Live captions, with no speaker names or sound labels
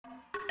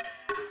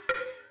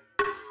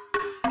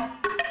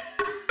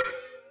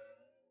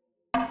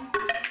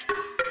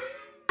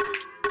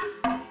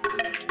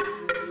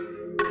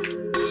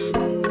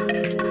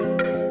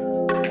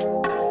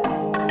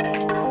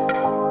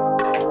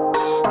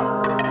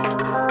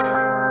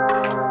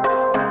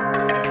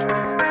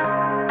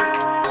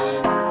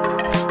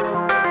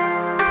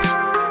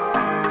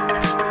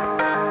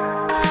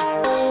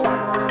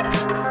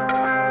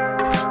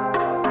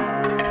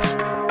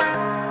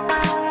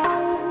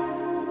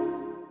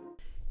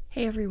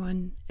Hey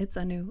everyone, it's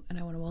Anu, and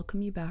I want to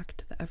welcome you back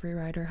to the Every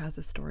Writer Has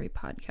a Story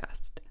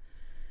podcast.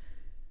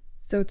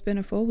 So it's been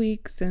a full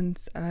week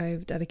since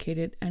I've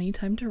dedicated any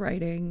time to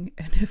writing,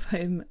 and if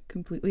I'm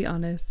completely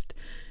honest,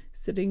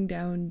 sitting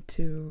down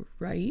to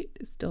write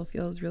still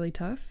feels really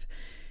tough.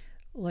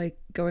 Like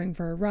going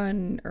for a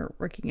run or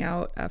working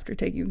out after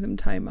taking some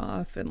time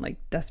off and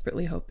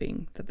desperately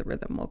hoping that the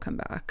rhythm will come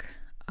back.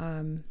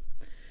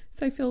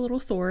 So I feel a little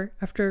sore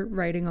after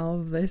writing all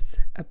of this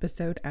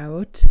episode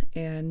out,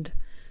 and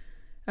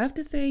I have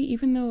to say,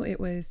 even though it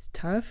was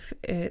tough,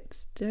 it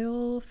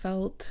still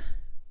felt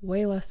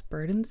way less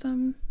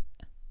burdensome.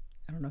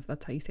 I don't know if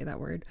that's how you say that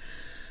word,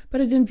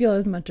 but it didn't feel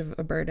as much of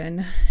a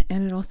burden.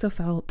 And it also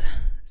felt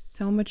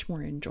so much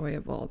more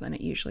enjoyable than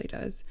it usually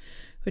does,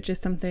 which is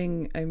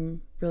something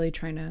I'm really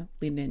trying to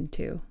lean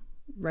into.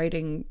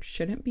 Writing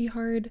shouldn't be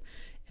hard,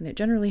 and it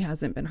generally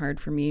hasn't been hard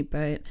for me,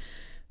 but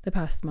the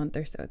past month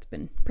or so, it's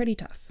been pretty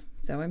tough.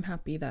 So I'm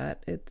happy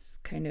that it's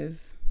kind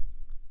of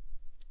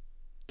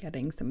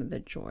getting some of the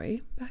joy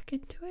back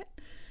into it,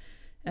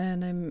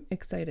 and I'm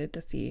excited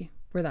to see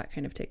where that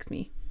kind of takes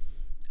me.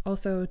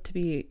 Also, to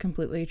be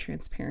completely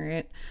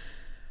transparent,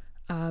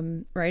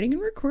 writing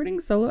and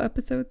recording solo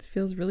episodes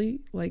feels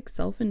really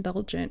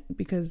self-indulgent,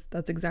 because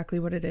that's exactly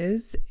what it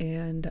is,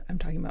 and I'm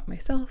talking about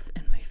myself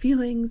and my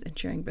feelings and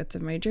sharing bits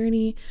of my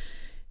journey,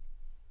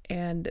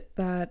 and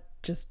that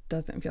just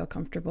doesn't feel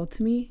comfortable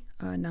to me,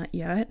 not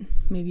yet.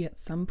 Maybe at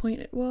some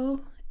point it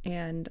will,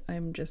 and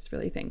I'm just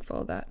really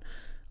thankful that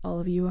all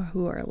of you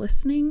who are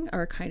listening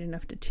are kind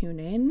enough to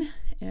tune in,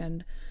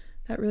 and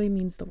that really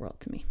means the world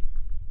to me.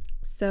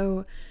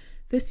 So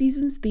this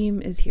season's theme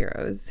is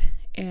heroes,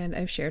 and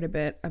I've shared a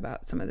bit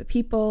about some of the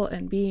people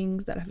and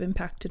beings that have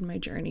impacted my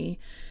journey,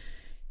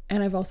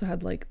 and I've also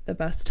had the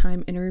best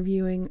time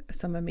interviewing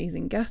some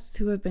amazing guests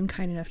who have been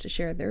kind enough to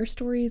share their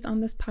stories on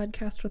this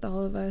podcast with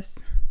all of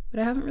us, but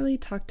I haven't really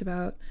talked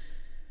about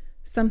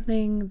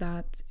something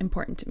that's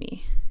important to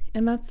me,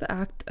 and that's the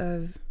act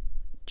of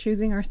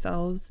choosing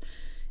ourselves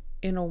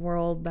in a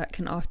world that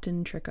can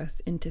often trick us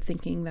into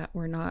thinking that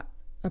we're not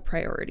a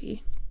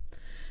priority,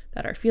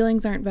 that our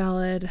feelings aren't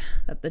valid,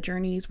 that the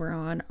journeys we're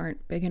on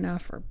aren't big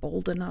enough or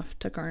bold enough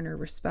to garner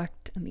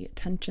respect and the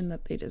attention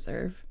that they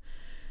deserve.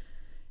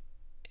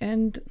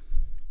 And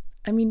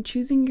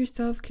choosing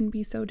yourself can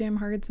be so damn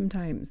hard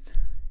sometimes.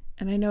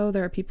 And I know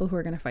there are people who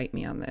are going to fight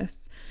me on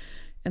this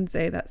and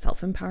say that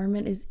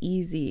self-empowerment is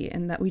easy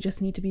and that we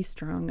just need to be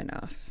strong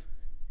enough.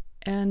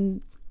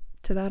 And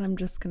to that, I'm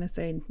just going to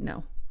say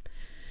no.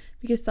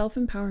 Because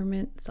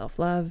self-empowerment,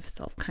 self-love,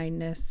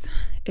 self-kindness,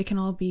 it can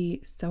all be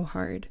so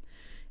hard,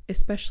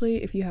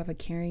 especially if you have a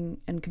caring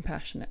and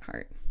compassionate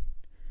heart.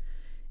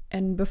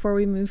 And before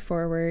we move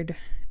forward,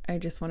 I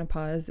just want to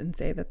pause and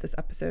say that this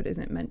episode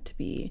isn't meant to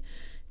be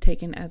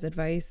taken as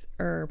advice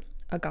or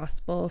a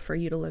gospel for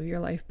you to live your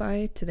life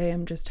by. Today,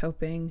 I'm just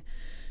hoping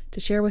to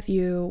share with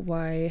you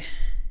why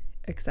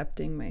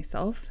accepting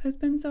myself has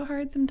been so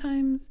hard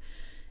sometimes,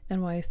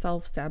 and why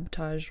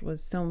self-sabotage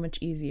was so much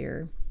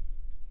easier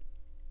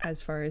as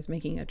far as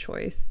making a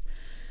choice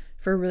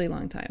for a really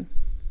long time.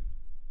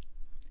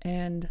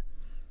 And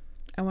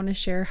I want to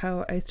share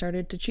how I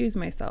started to choose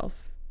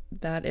myself,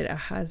 that it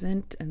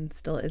hasn't and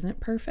still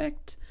isn't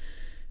perfect.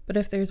 But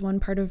if there's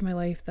one part of my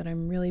life that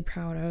I'm really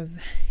proud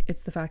of,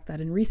 it's the fact that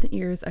in recent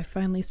years, I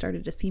finally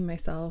started to see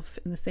myself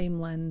in the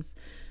same lens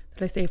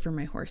that I say for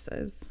my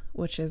horses,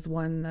 which is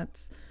one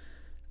that's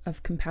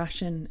of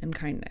compassion and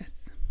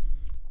kindness.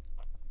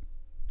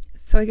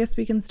 So I guess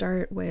we can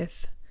start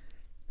with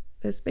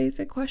this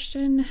basic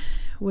question,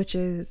 which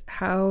is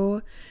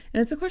how,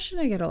 and it's a question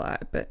I get a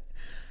lot, but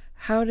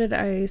how did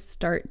I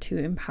start to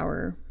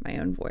empower my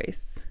own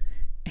voice?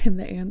 And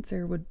the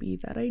answer would be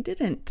that I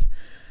didn't.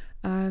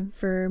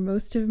 For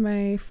most of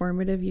my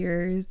formative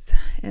years,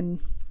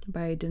 and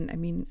by I didn't, I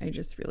mean I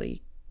just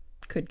really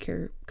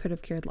could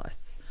have cared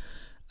less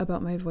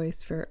about my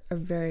voice for a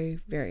very,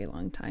 very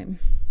long time.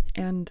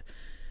 And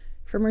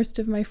for most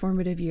of my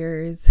formative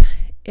years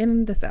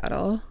in the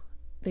saddle,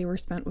 they were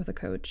spent with a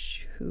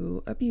coach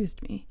who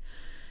abused me.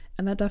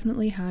 And that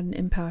definitely had an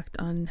impact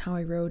on how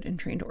I rode and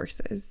trained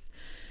horses.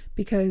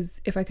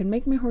 Because if I could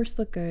make my horse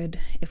look good,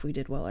 if we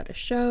did well at a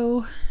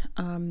show,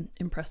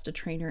 impressed a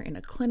trainer in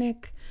a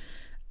clinic,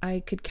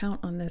 I could count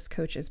on this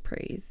coach's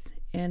praise.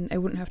 And I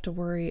wouldn't have to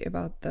worry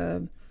about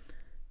the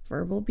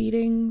verbal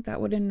beating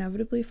that would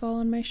inevitably fall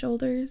on my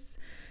shoulders.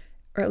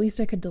 Or at least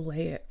I could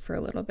delay it for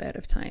a little bit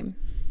of time.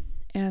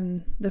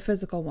 And the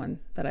physical one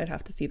that I'd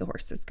have to see the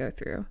horses go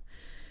through.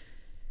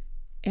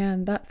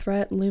 And that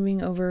threat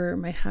looming over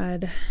my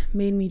head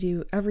made me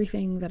do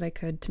everything that I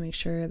could to make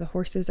sure the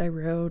horses I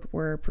rode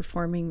were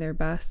performing their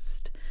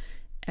best,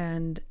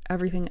 and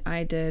everything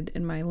I did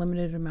in my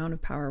limited amount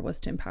of power was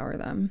to empower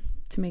them,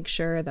 to make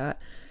sure that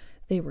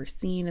they were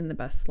seen in the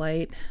best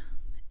light,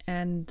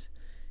 and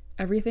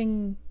every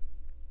bit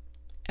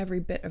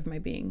of my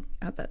being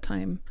at that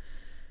time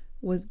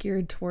was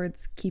geared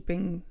towards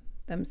keeping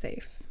them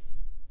safe,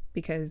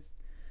 because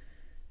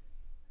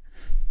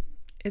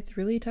it's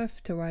really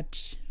tough to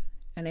watch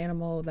an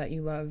animal that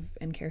you love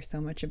and care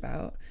so much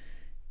about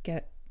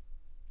get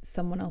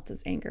someone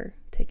else's anger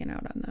taken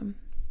out on them.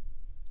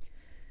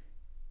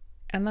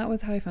 And that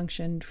was how I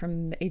functioned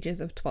from the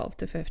ages of 12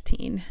 to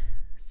 15.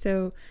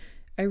 So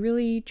I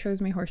really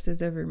chose my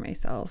horses over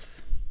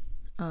myself.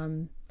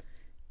 And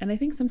I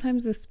think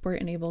sometimes this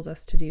sport enables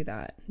us to do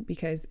that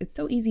because it's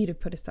so easy to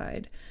put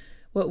aside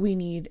what we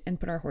need and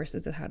put our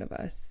horses ahead of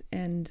us.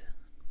 And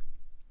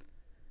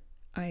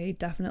I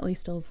definitely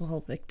still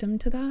fall victim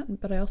to that,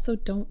 but I also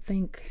don't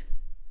think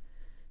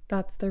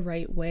that's the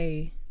right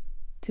way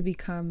to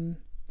become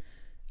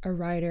a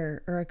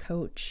rider or a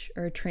coach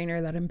or a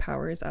trainer that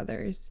empowers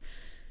others.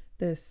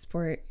 This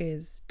sport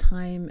is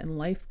time and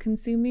life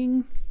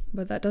consuming,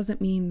 but that doesn't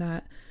mean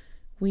that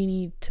we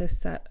need to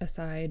set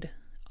aside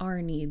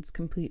our needs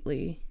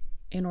completely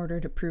in order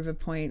to prove a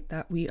point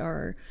that we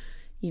are,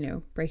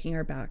 breaking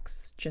our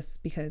backs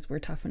just because we're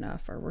tough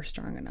enough or we're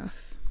strong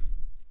enough.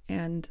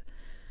 And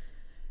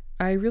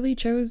I really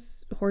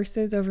chose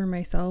horses over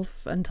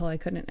myself until I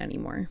couldn't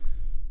anymore.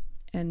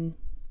 And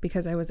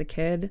because I was a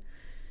kid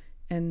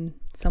and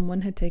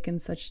someone had taken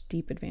such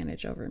deep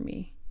advantage over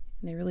me,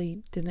 and I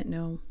really didn't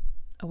know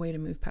a way to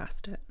move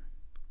past it.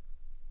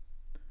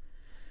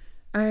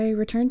 I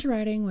returned to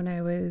riding when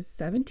I was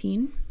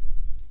 17,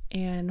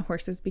 and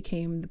horses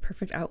became the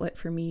perfect outlet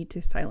for me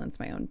to silence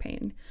my own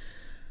pain.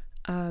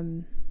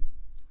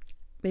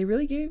 They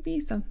really gave me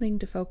something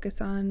to focus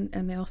on,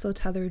 and they also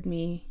tethered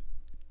me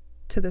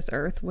to this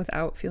earth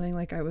without feeling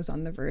like I was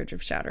on the verge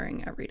of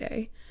shattering every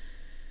day.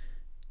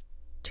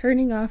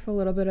 Turning off a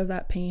little bit of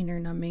that pain or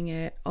numbing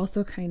it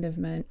also kind of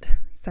meant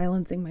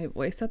silencing my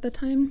voice at the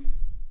time.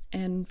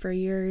 And for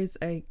years,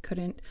 I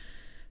couldn't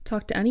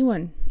talk to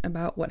anyone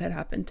about what had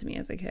happened to me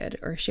as a kid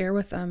or share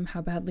with them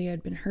how badly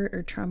I'd been hurt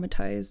or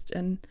traumatized.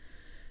 And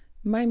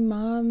my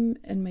mom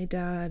and my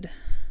dad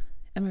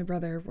and my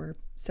brother were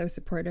so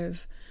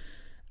supportive.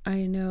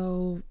 I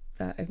know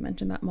that I've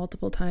mentioned that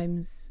multiple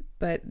times,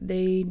 but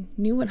they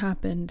knew what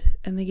happened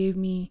and they gave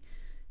me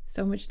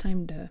so much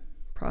time to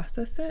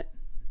process it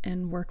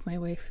and work my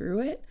way through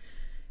it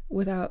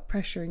without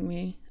pressuring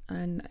me.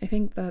 And I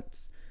think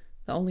that's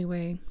the only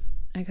way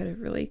I could have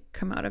really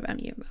come out of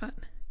any of that.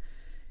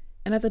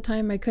 And at the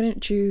time, I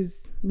couldn't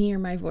choose me or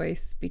my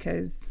voice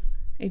because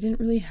I didn't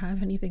really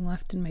have anything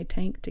left in my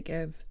tank to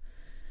give,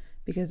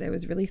 because I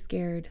was really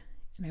scared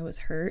and I was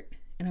hurt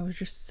and I was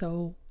just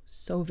so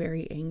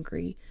very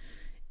angry.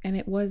 And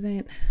it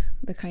wasn't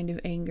the kind of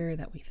anger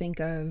that we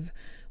think of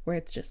where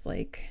it's just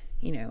like,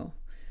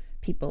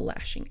 people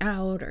lashing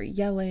out or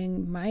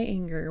yelling. My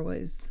anger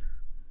was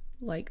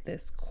like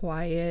this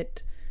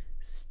quiet,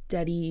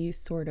 steady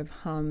sort of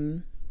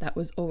hum that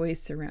was always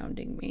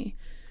surrounding me.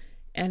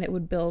 And it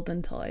would build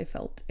until I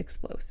felt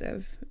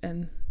explosive.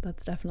 And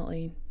that's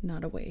definitely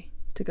not a way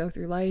to go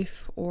through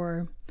life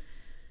or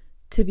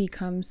to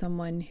become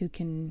someone who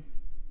can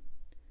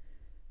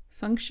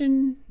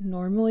function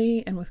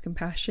normally and with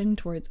compassion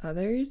towards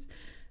others.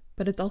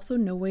 But it's also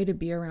no way to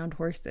be around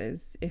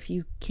horses. If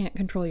you can't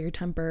control your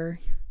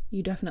temper,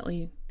 you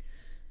definitely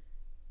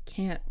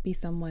can't be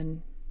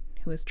someone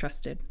who is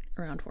trusted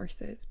around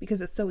horses,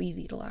 because it's so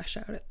easy to lash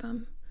out at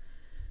them,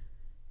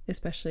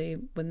 especially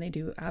when they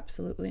do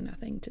absolutely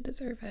nothing to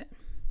deserve it.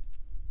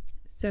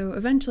 So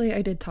eventually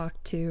I did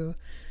talk to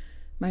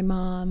my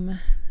mom,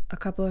 a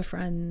couple of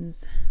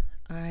friends.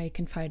 I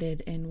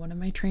confided in one of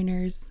my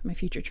trainers, my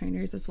future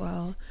trainers as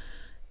well,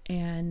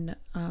 and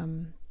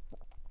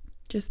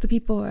just the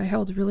people I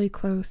held really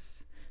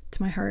close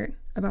to my heart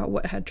about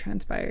what had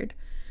transpired.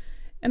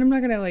 And I'm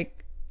not gonna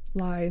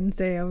lie and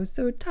say I was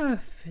so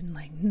tough and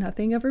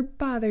nothing ever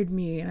bothered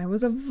me and I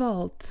was a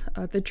vault.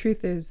 The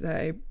truth is that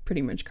I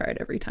pretty much cried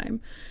every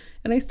time,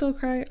 and I still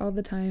cry all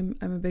the time.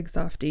 I'm a big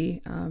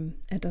softie.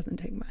 It doesn't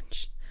take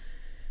much,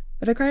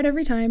 but I cried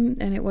every time,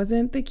 and it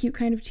wasn't the cute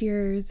kind of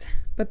tears,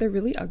 but the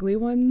really ugly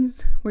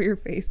ones where your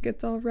face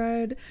gets all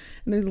red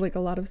and there's a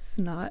lot of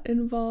snot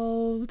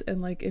involved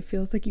and it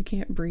feels like you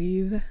can't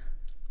breathe.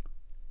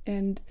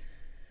 And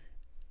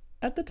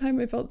at the time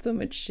I felt so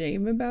much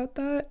shame about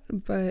that,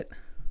 but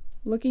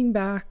looking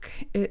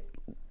back, it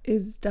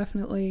is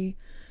definitely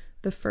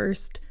the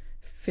first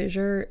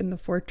fissure in the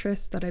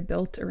fortress that I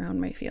built around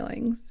my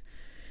feelings.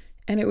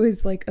 And it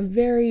was a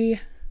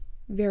very,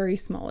 very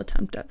small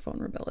attempt at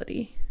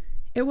vulnerability.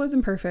 It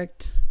wasn't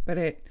perfect, but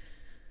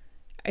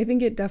I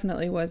think it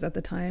definitely was at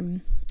the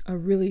time a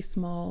really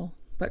small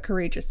but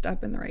courageous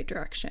step in the right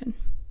direction.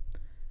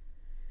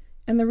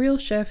 And the real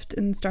shift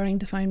in starting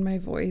to find my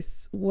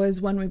voice was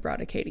when we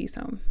brought Achates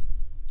home.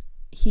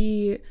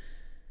 He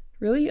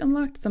really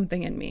unlocked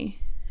something in me.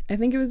 I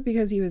think it was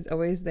because he was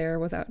always there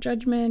without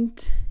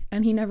judgment,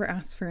 and he never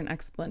asked for an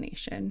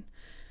explanation.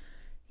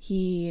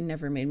 He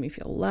never made me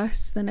feel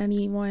less than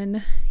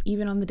anyone,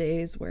 even on the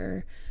days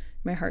where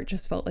my heart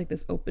just felt like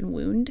this open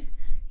wound.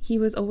 He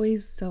was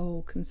always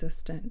so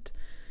consistent,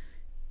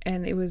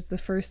 and it was the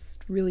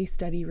first really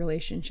steady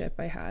relationship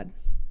I had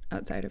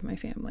outside of my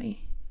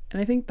family. And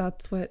I think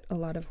that's what a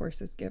lot of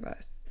horses give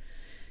us,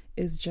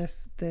 is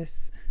just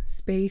this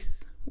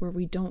space where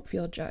we don't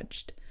feel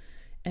judged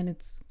and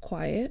it's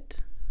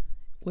quiet,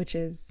 which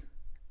is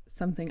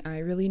something I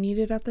really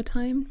needed at the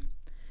time.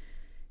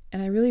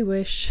 And I really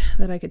wish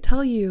that I could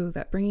tell you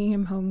that bringing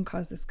him home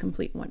caused this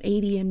complete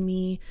 180 in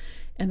me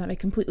and that I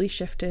completely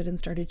shifted and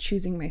started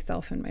choosing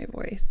myself and my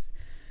voice.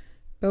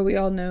 But we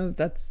all know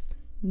that's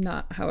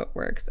not how it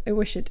works. I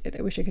wish it did.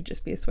 I wish it could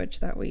just be a switch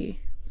that we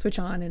switch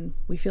on and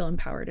we feel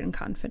empowered and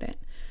confident.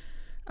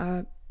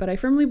 But I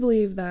firmly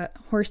believe that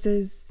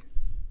horses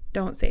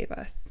don't save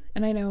us.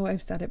 And I know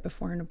I've said it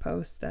before in a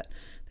post that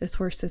this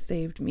horse has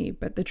saved me,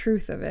 but the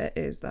truth of it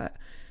is that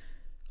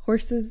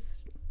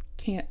horses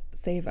can't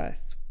save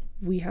us.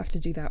 We have to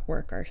do that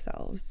work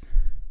ourselves.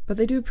 But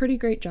they do a pretty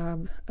great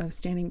job of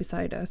standing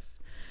beside us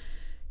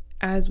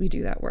as we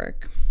do that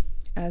work,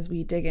 as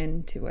we dig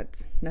into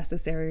what's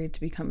necessary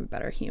to become a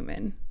better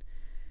human.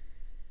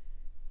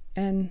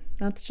 And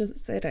that's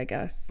just it, I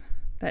guess,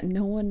 that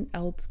no one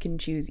else can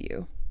choose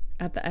you.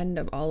 At the end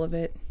of all of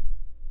it,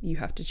 you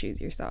have to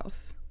choose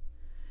yourself.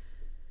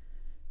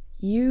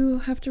 You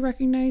have to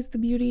recognize the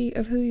beauty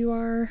of who you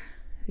are,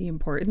 the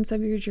importance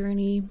of your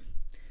journey,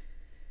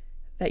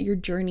 that your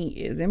journey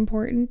is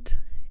important,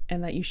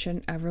 and that you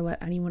shouldn't ever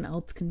let anyone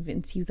else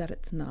convince you that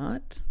it's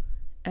not.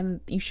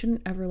 And you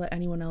shouldn't ever let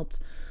anyone else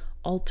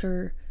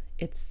alter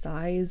its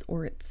size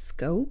or its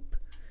scope,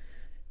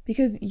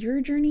 because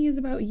your journey is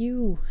about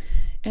you.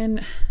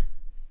 And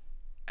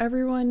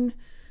everyone,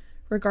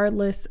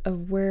 regardless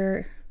of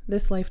where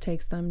this life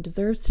takes them,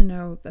 deserves to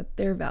know that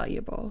they're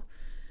valuable,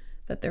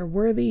 that they're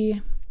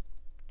worthy,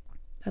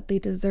 that they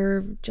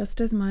deserve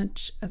just as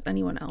much as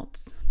anyone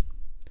else.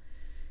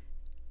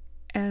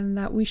 And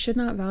that we should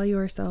not value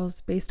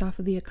ourselves based off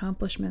of the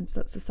accomplishments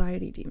that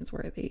society deems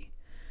worthy,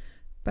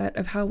 but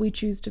of how we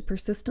choose to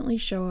persistently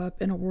show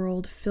up in a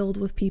world filled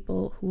with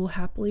people who will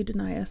happily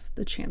deny us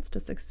the chance to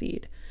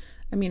succeed.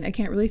 I mean, I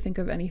can't really think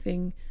of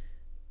anything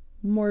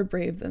more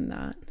brave than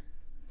that.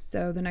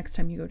 So the next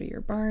time you go to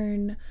your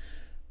barn,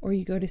 or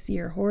you go to see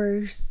your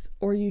horse,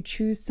 or you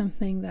choose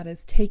something that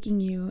is taking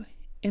you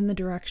in the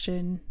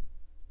direction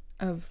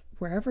of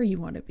wherever you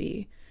want to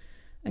be,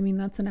 I mean,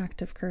 that's an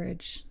act of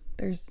courage.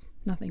 There's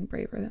nothing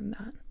braver than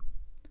that.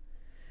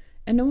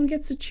 And no one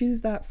gets to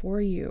choose that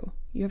for you.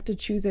 You have to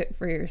choose it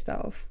for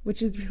yourself,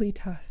 which is really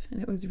tough.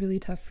 And it was really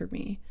tough for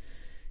me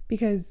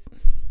because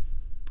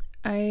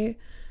I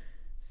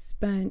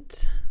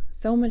spent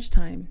so much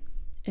time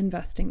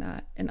investing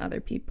that in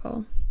other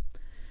people.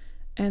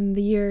 And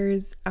the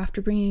years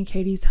after bringing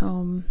Katie's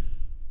home,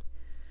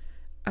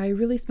 I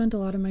really spent a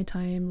lot of my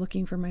time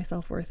looking for my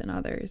self-worth in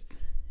others,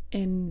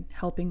 in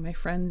helping my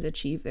friends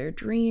achieve their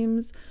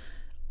dreams,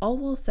 all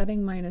while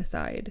setting mine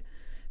aside,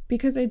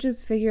 because I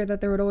just figured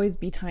that there would always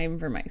be time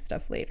for my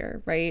stuff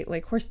later, right?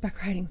 Like,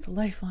 horseback riding's a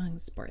lifelong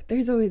sport.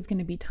 There's always going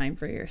to be time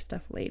for your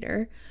stuff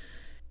later.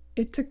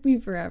 It took me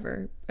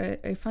forever,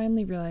 but I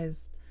finally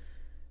realized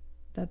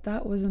that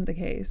that wasn't the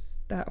case,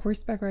 that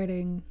horseback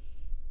riding,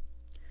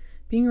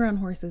 being around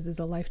horses, is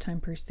a lifetime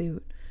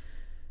pursuit,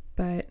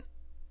 but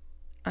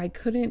I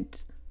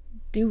couldn't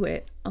do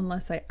it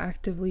unless I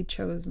actively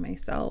chose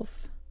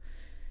myself,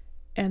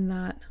 and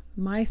that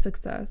my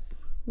success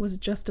was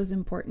just as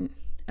important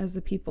as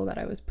the people that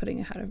I was putting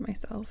ahead of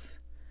myself.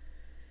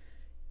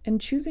 And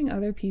choosing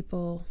other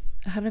people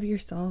ahead of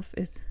yourself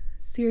is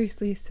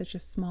seriously such a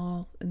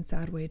small and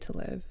sad way to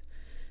live.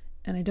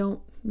 And I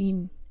don't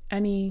mean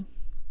any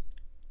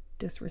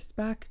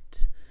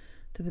disrespect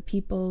to the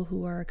people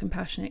who are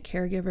compassionate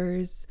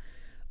caregivers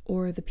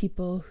or the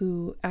people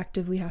who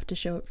actively have to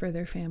show up for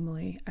their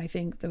family. I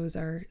think those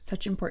are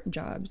such important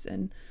jobs,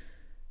 and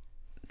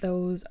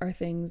those are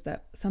things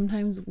that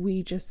sometimes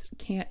we just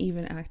can't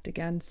even act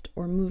against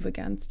or move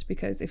against,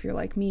 because if you're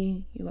like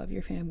me, you love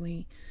your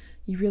family,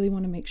 you really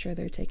want to make sure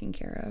they're taken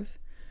care of.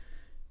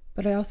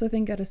 But I also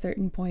think at a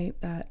certain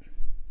point that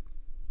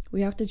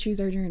we have to choose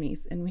our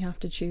journeys, and we have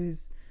to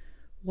choose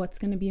what's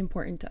going to be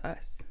important to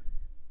us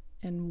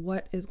and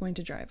what is going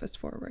to drive us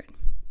forward.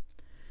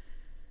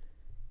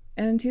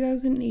 And in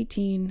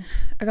 2018,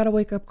 I got a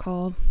wake-up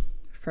call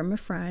from a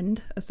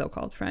friend, a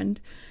so-called friend,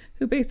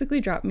 who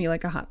basically dropped me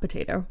like a hot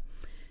potato.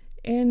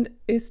 And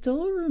I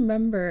still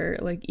remember,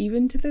 like,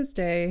 even to this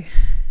day,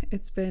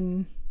 it's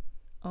been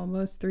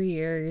almost 3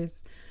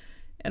 years,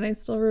 and I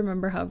still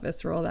remember how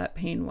visceral that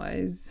pain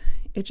was.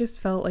 It just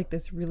felt like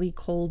this really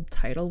cold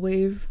tidal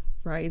wave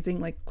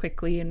rising like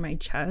quickly in my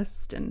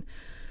chest and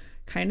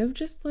kind of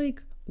just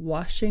like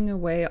washing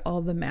away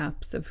all the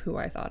maps of who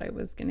I thought I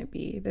was going to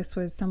be. This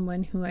was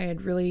someone who I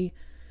had really,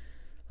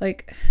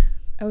 like,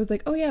 I was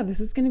like, oh yeah, this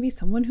is going to be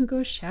someone who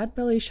goes shad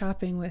belly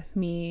shopping with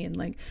me, and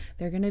like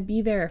they're going to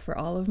be there for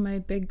all of my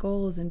big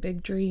goals and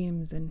big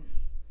dreams, and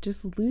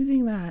just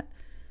losing that.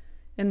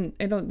 And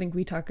I don't think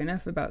we talk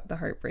enough about the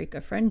heartbreak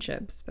of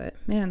friendships, but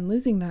man,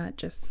 losing that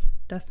just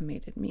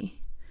decimated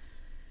me.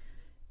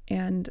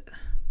 And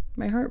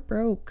my heart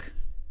broke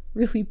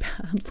really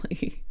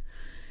badly.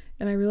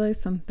 And I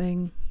realized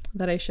something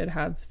that I should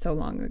have so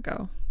long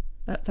ago,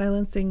 that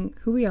silencing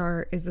who we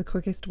are is the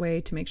quickest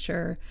way to make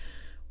sure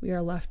we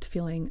are left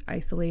feeling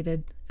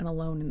isolated and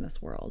alone in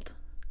this world.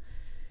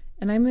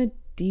 And I'm a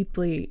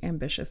deeply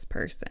ambitious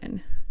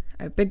person.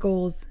 I have big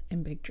goals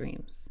and big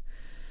dreams.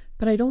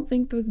 But I don't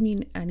think those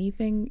mean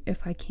anything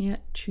if I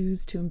can't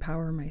choose to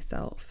empower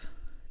myself.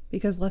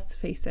 Because let's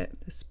face it,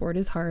 this sport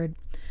is hard,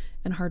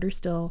 and harder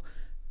still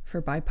for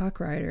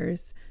BIPOC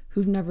riders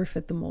who've never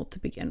fit the mold to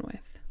begin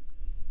with.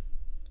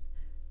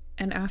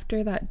 And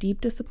after that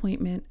deep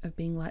disappointment of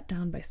being let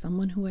down by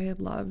someone who I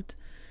had loved,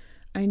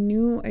 I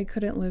knew I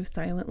couldn't live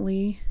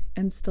silently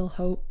and still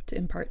hope to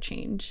impart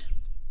change.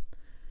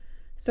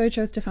 So I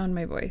chose to found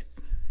my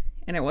voice.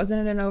 And it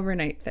wasn't an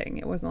overnight thing.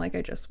 It wasn't like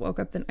I just woke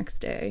up the next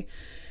day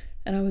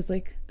and I was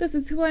like, this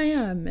is who I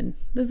am and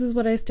this is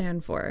what I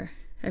stand for.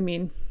 I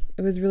mean,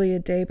 it was really a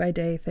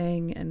day-by-day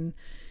thing, and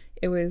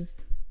it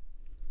was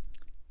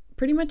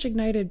pretty much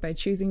ignited by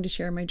choosing to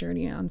share my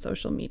journey on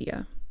social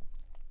media.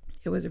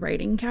 It was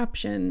writing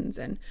captions,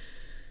 and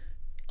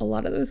a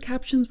lot of those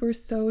captions were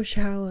so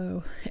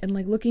shallow. And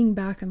like looking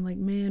back, I'm like,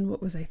 man,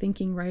 what was I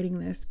thinking writing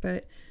this?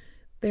 But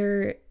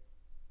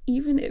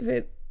even if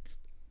it's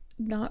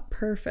not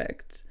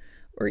perfect,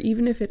 or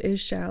even if it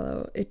is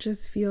shallow, it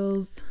just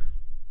feels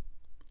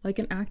like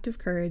an act of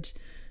courage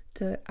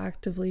to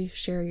actively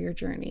share your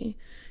journey,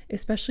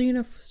 especially in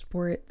a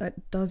sport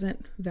that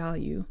doesn't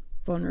value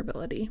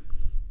vulnerability.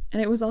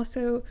 And it was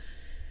also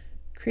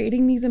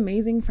creating these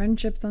amazing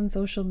friendships on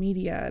social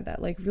media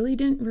that like really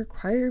didn't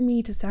require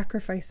me to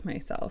sacrifice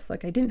myself.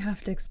 Like I didn't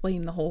have to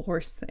explain the whole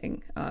horse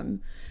thing.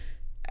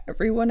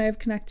 Everyone I've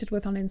connected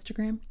with on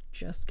Instagram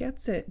just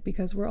gets it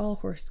because we're all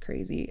horse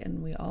crazy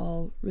and we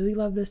all really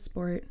love this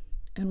sport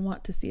and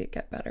want to see it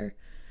get better.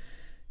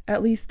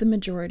 At least the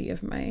majority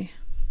of my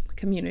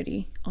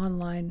community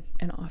online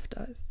and off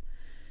does.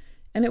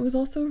 And it was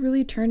also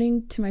really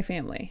turning to my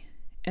family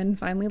and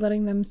finally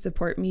letting them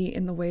support me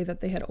in the way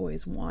that they had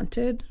always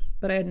wanted,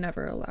 but I had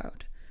never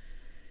allowed.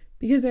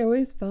 Because I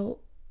always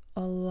felt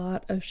a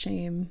lot of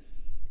shame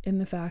in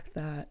the fact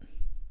that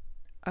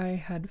I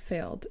had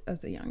failed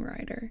as a young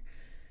rider.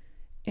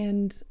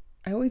 And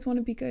I always want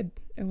to be good.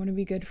 I want to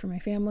be good for my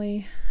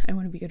family. I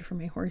want to be good for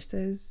my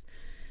horses.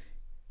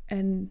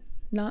 And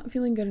not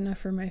feeling good enough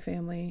for my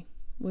family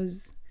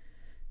was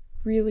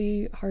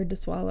really hard to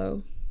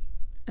swallow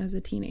as a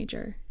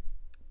teenager.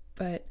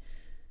 But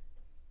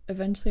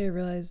eventually I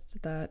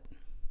realized that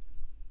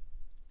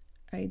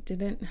I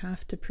didn't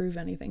have to prove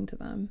anything to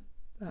them,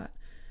 that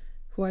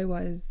who I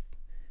was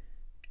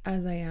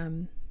as I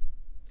am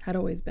had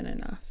always been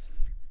enough.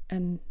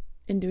 And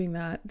in doing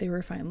that, they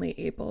were finally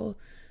able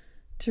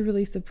to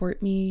really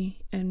support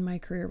me and my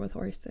career with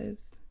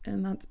horses.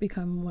 And that's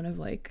become one of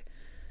like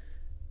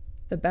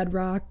the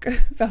bedrock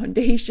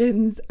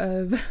foundations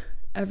of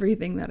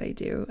everything that I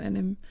do. And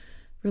I'm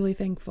really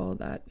thankful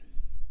that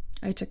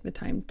I took the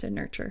time to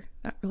nurture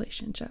that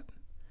relationship.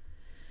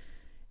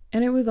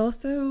 And it was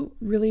also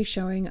really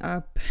showing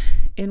up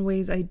in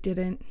ways I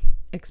didn't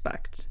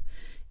expect.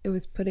 It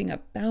was putting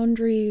up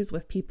boundaries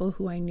with people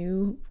who I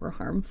knew were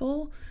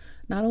harmful,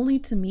 not only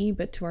to me,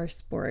 but to our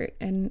sport.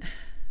 And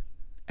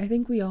I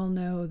think we all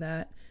know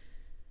that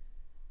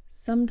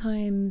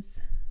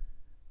sometimes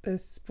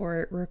this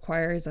sport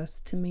requires us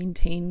to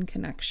maintain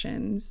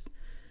connections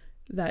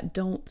that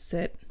don't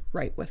sit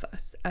right with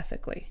us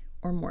ethically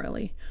or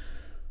morally,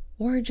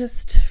 or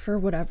just for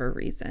whatever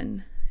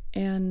reason.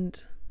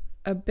 And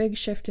a big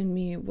shift in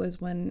me was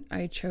when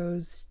I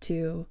chose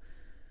to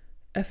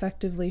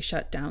effectively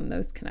shut down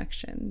those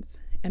connections.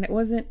 And it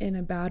wasn't in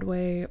a bad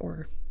way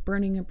or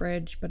burning a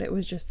bridge, but it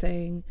was just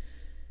saying,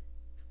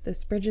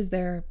 this bridge is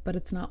there, but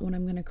it's not one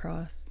I'm going to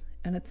cross.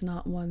 And it's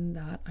not one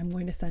that I'm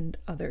going to send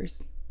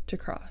others to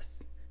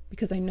cross,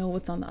 because I know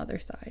what's on the other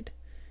side.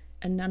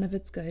 And none of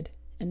it's good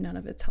and none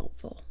of it's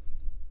helpful.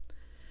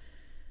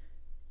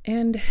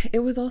 And it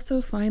was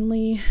also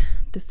finally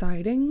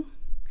deciding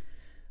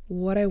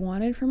what I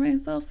wanted for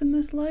myself in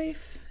this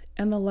life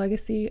and the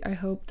legacy I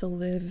hoped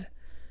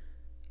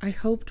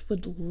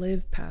would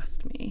live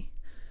past me.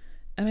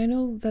 And I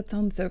know that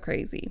sounds so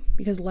crazy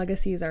because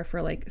legacies are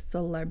for like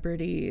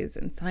celebrities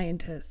and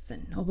scientists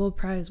and Nobel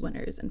Prize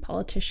winners and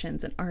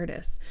politicians and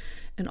artists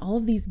and all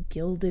of these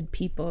gilded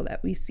people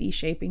that we see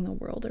shaping the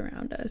world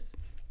around us.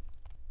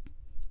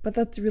 But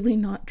that's really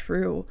not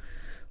true.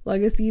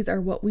 Legacies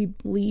are what we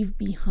leave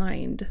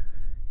behind,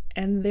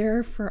 and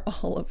they're for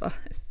all of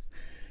us.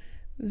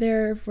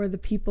 They're for the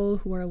people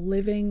who are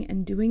living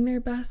and doing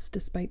their best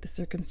despite the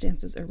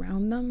circumstances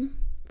around them,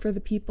 for the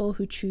people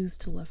who choose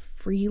to live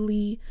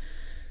freely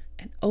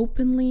and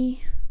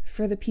openly,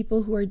 for the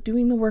people who are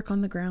doing the work on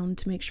the ground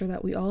to make sure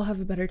that we all have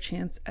a better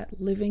chance at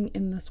living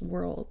in this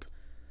world.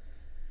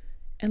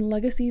 And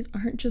legacies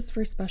aren't just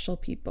for special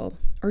people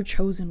or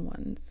chosen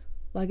ones.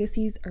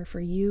 Legacies are for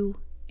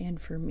you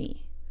and for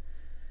me.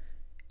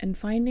 And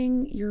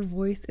finding your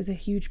voice is a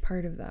huge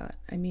part of that.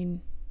 I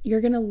mean, you're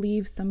going to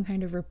leave some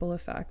kind of ripple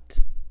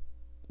effect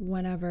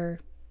whenever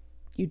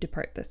you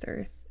depart this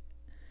earth.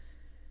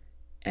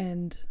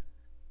 And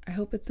I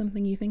hope it's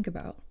something you think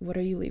about. What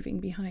are you leaving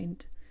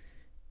behind?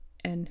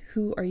 And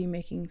who are you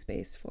making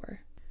space for?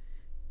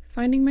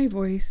 Finding my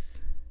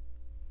voice,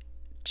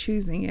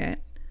 choosing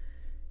it,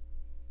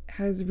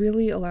 has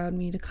really allowed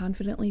me to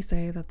confidently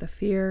say that the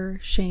fear,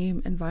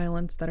 shame, and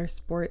violence that our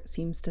sport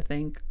seems to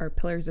think are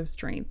pillars of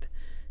strength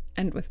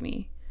end with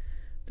me,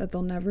 that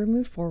they'll never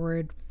move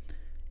forward,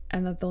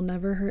 and that they'll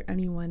never hurt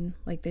anyone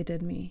like they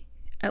did me,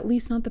 at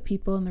least not the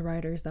people and the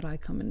riders that I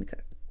come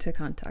into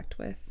contact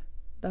with.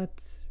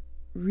 That's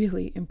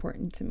really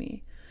important to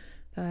me,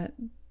 that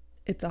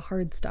it's a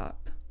hard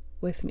stop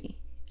with me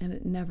and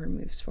it never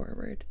moves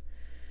forward,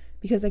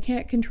 because I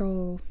can't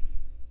control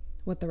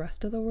what the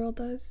rest of the world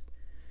does,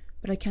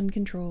 but I can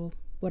control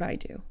what I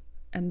do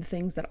and the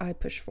things that I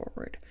push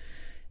forward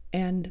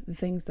and the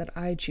things that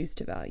I choose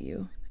to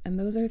value. And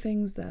those are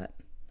things that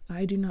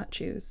I do not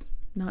choose,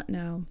 not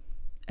now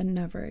and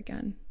never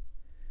again.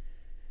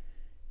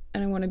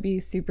 And I want to be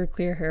super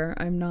clear here.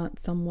 I'm not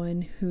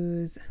someone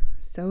who's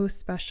so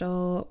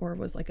special or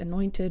was like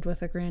anointed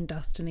with a grand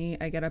destiny.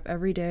 I get up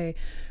every day,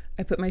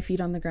 I put my feet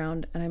on the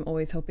ground, and I'm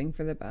always hoping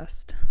for the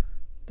best.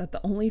 That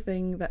the only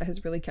thing that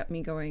has really kept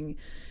me going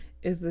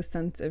is the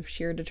sense of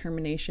sheer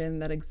determination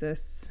that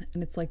exists,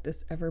 and it's like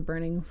this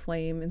ever-burning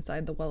flame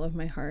inside the well of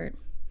my heart.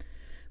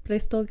 But I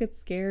still get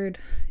scared,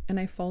 and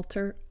I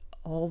falter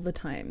all the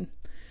time.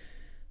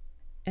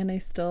 And I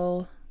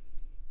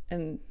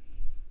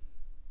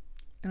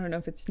don't know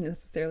if it's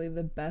necessarily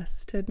the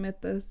best to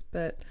admit this,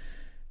 but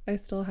I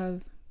still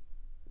have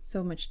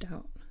so much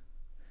doubt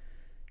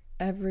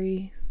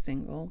every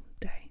single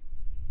day.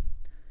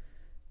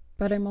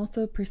 But I'm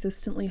also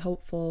persistently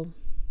hopeful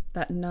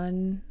that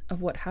none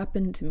of what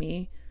happened to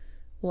me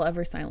will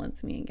ever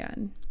silence me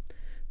again.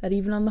 That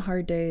even on the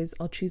hard days,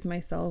 I'll choose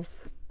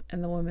myself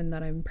and the woman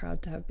that I'm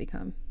proud to have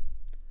become.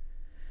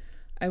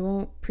 I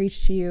won't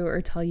preach to you or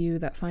tell you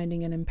that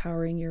finding and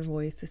empowering your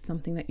voice is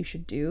something that you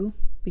should do,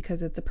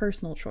 because it's a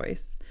personal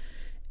choice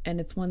and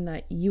it's one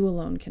that you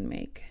alone can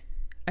make.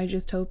 I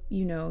just hope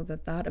you know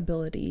that that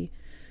ability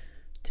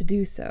to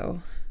do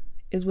so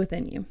is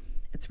within you.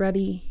 It's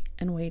ready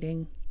and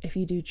waiting if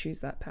you do choose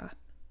that path.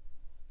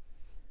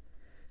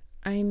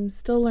 I'm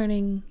still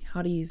learning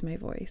how to use my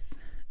voice.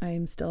 I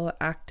am still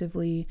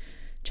actively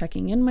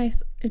checking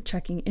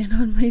in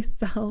on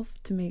myself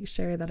to make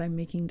sure that I'm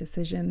making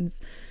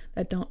decisions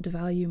that don't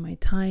devalue my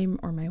time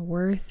or my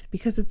worth,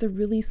 because it's a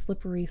really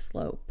slippery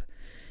slope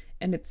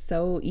and it's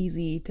so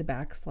easy to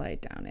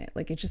backslide down it.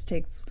 Like, it just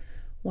takes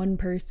one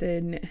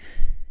person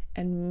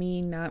and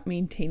me not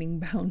maintaining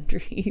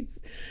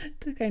boundaries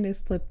to kind of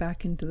slip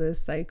back into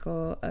this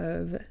cycle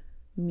of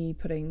me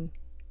putting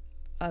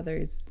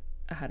others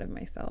ahead of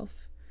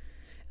myself.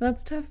 And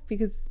that's tough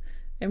because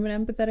I'm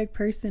an empathetic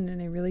person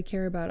and I really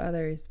care about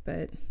others,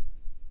 but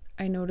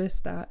I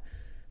noticed that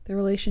the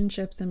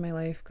relationships in my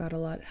life got a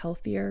lot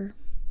healthier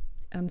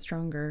and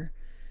stronger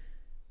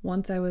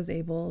once I was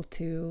able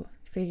to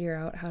figure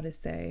out how to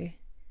say,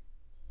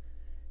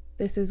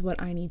 this is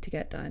what I need to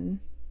get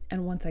done,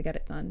 and once I get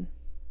it done,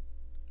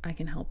 I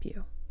can help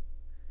you.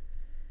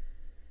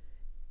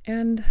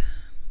 And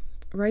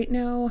right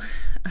now,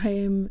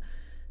 I'm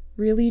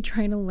really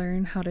trying to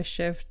learn how to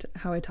shift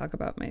how I talk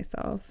about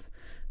myself,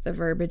 the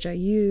verbiage I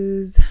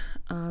use,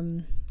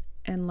 and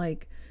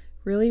like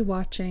really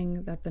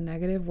watching that the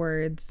negative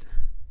words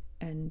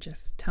and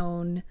just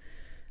tone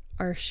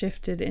are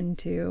shifted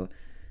into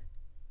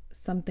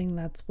something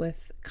that's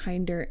with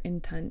kinder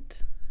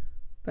intent.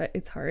 But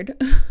it's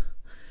hard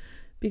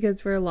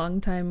because for a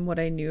long time, what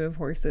I knew of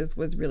horses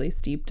was really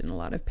steeped in a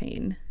lot of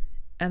pain,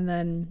 and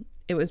then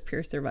it was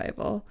pure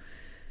survival.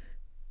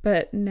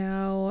 But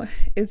now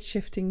it's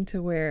shifting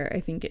to where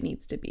I think it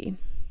needs to be.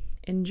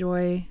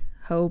 Enjoy,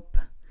 hope,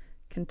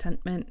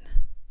 contentment.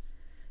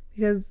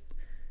 Because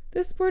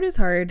this sport is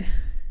hard.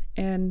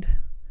 And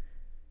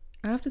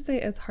I have to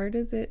say, as hard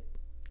as it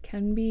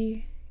can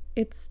be,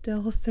 it's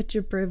still such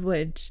a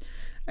privilege.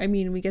 I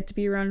mean, we get to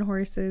be around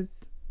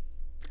horses.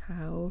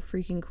 How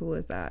freaking cool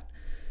is that?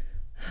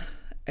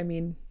 I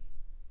mean,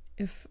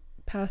 if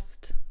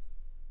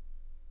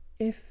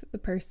the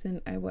person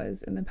I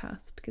was in the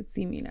past could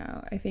see me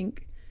now, I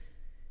think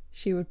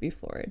she would be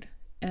floored.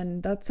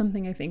 And that's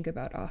something I think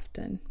about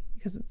often,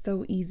 because it's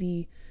so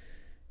easy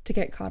to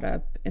get caught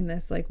up in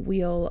this like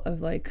wheel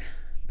of like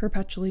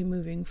perpetually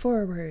moving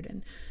forward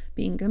and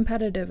being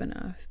competitive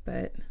enough.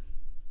 But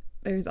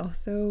there's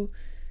also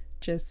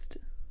just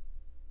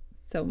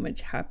so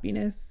much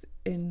happiness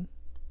in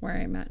where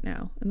I'm at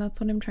now. And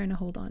that's what I'm trying to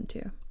hold on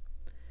to.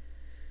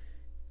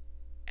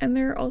 And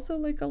there are also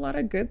like a lot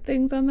of good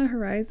things on the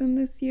horizon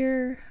this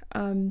year.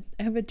 I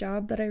have a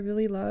job that I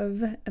really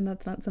love, and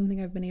that's not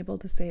something I've been able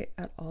to say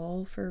at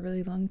all for a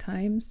really long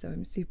time. So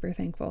I'm super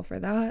thankful for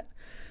that.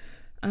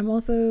 I'm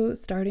also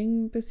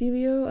starting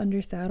Basilio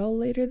under saddle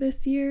later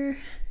this year,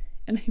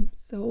 and I'm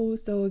so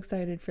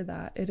excited for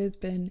that. It has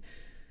been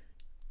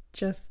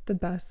just the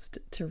best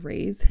to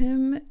raise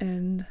him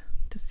and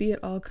to see it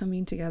all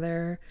coming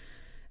together.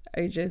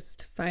 I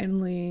just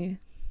finally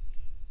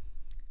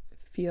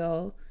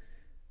feel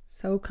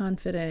so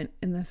confident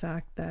in the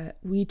fact that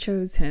we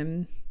chose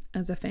him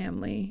as a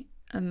family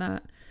and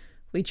that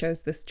we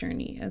chose this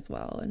journey as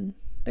well. And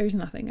there's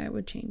nothing I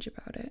would change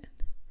about it.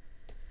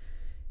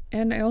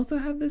 And I also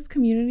have this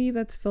community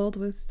that's filled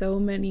with so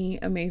many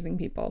amazing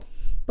people,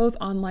 both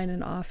online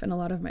and off. And a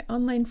lot of my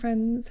online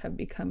friends have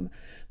become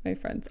my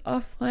friends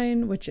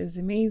offline, which is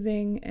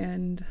amazing.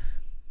 And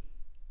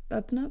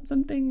that's not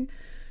something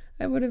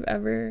I would have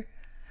ever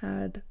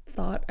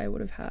thought I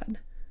would have had.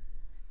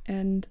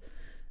 And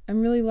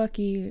I'm really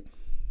lucky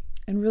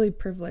and really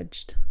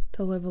privileged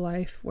to live a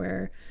life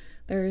where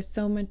there is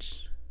so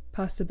much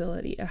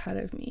possibility ahead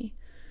of me.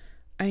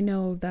 I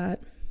know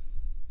that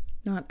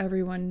not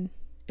everyone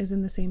is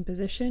in the same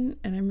position,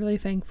 and I'm really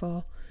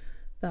thankful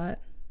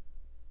that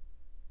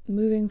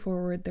moving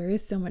forward there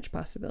is so much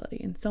possibility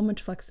and so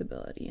much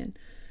flexibility and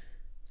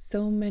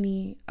so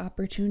many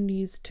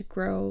opportunities to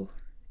grow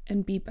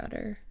and be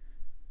better.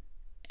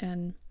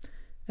 And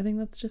I think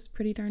that's just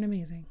pretty darn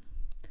amazing.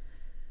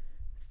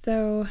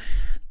 So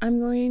I'm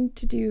going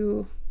to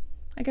do,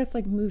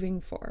 moving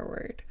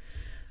forward,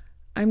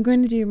 I'm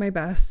going to do my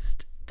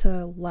best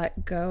to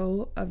let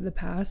go of the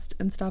past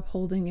and stop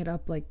holding it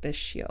up like this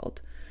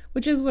shield,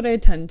 which is what I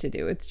tend to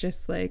do. It's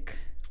just like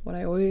what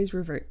I always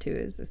revert to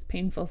is this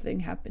painful thing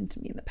happened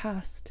to me in the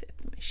past.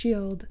 It's my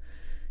shield,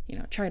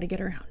 try to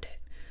get around it.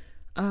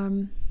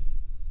 And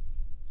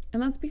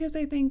that's because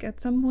I think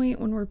at some point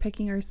when we're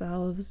picking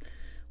ourselves,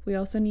 we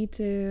also need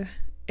to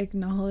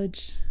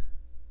acknowledge,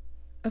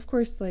 of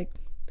course, I'm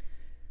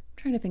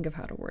trying to think of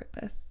how to word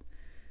this.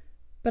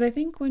 But I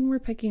think when we're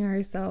picking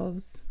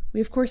ourselves,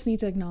 we of course need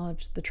to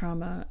acknowledge the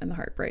trauma and the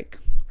heartbreak,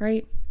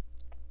 right?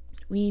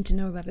 We need to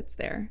know that it's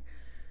there.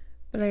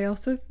 But I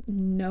also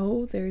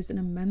know there's an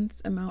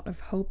immense amount of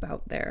hope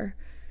out there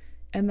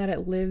and that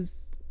it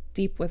lives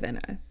deep within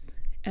us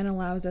and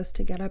allows us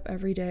to get up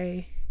every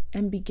day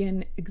and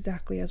begin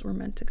exactly as we're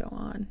meant to go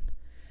on.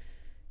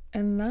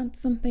 And that's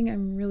something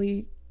I'm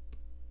really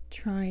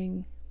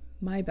trying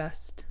my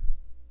best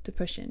to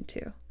push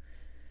into,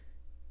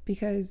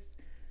 because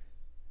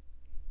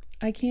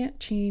I can't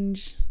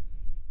change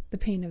the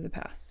pain of the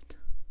past,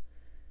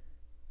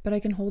 but I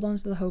can hold on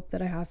to the hope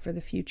that I have for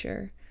the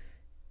future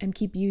and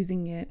keep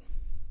using it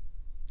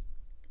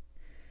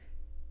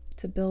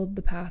to build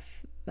the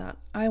path that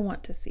I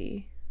want to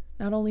see,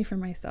 not only for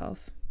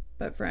myself,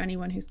 but for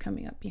anyone who's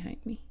coming up behind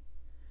me.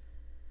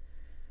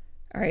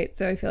 All right,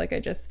 so I feel like I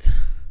just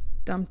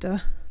dumped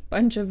a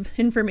bunch of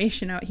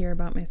information out here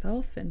about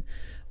myself and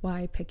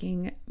why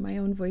picking my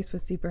own voice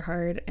was super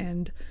hard.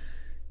 And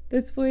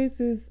this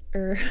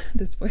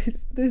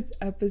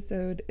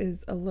episode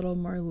is a little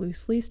more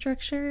loosely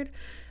structured.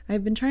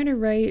 I've been trying to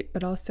write,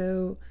 but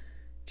also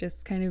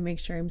just kind of make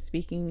sure I'm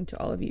speaking to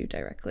all of you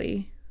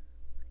directly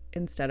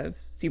instead of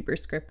super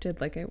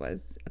scripted like I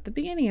was at the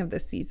beginning of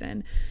this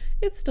season.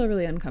 It's still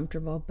really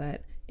uncomfortable,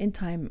 but in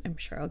time, I'm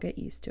sure I'll get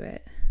used to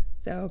it.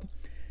 So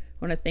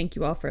I want to thank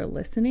you all for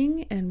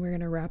listening, and we're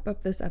going to wrap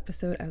up this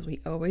episode as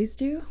we always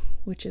do,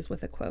 which is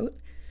with a quote.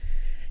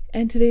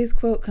 And today's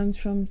quote comes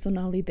from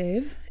Sonali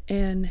Dev,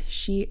 and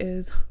she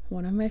is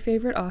one of my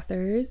favorite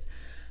authors.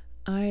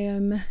 I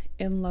am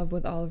in love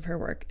with all of her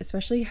work,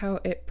 especially how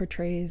it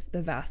portrays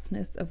the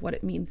vastness of what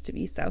it means to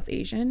be South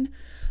Asian,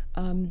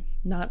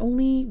 not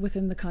only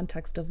within the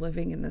context of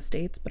living in the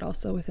States, but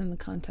also within the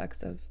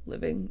context of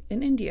living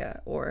in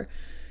India or,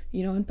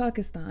 in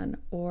Pakistan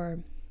or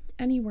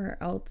anywhere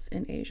else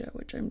in Asia,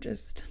 which I'm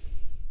just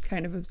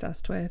kind of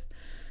obsessed with.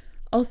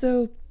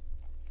 Also,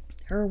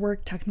 her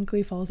work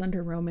technically falls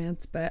under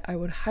romance, but I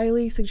would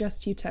highly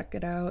suggest you check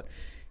it out.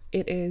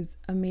 It is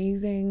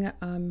amazing.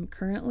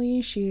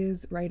 Currently, she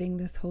is writing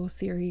this whole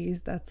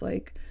series that's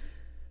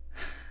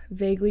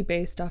vaguely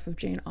based off of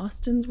Jane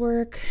Austen's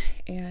work,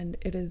 and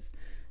it is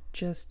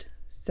just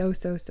so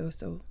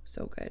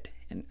good,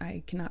 and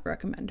I cannot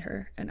recommend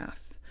her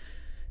enough.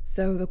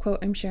 So the quote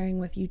I'm sharing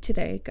with you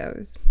today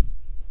goes,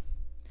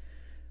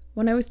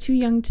 "When I was too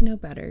young to know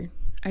better,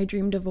 I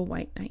dreamed of a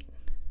white knight,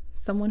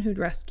 someone who'd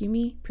rescue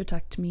me,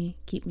 protect me,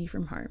 keep me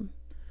from harm.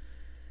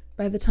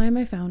 By the time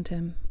I found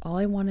him, all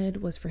I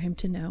wanted was for him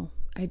to know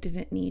I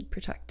didn't need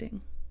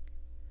protecting."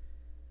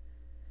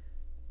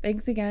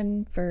 Thanks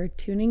again for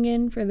tuning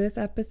in for this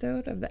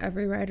episode of the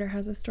Every Writer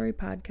Has a Story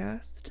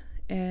podcast.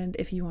 And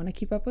if you want to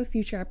keep up with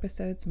future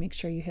episodes, make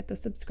sure you hit the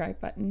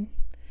subscribe button.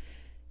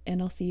 And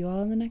I'll see you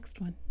all in the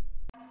next one.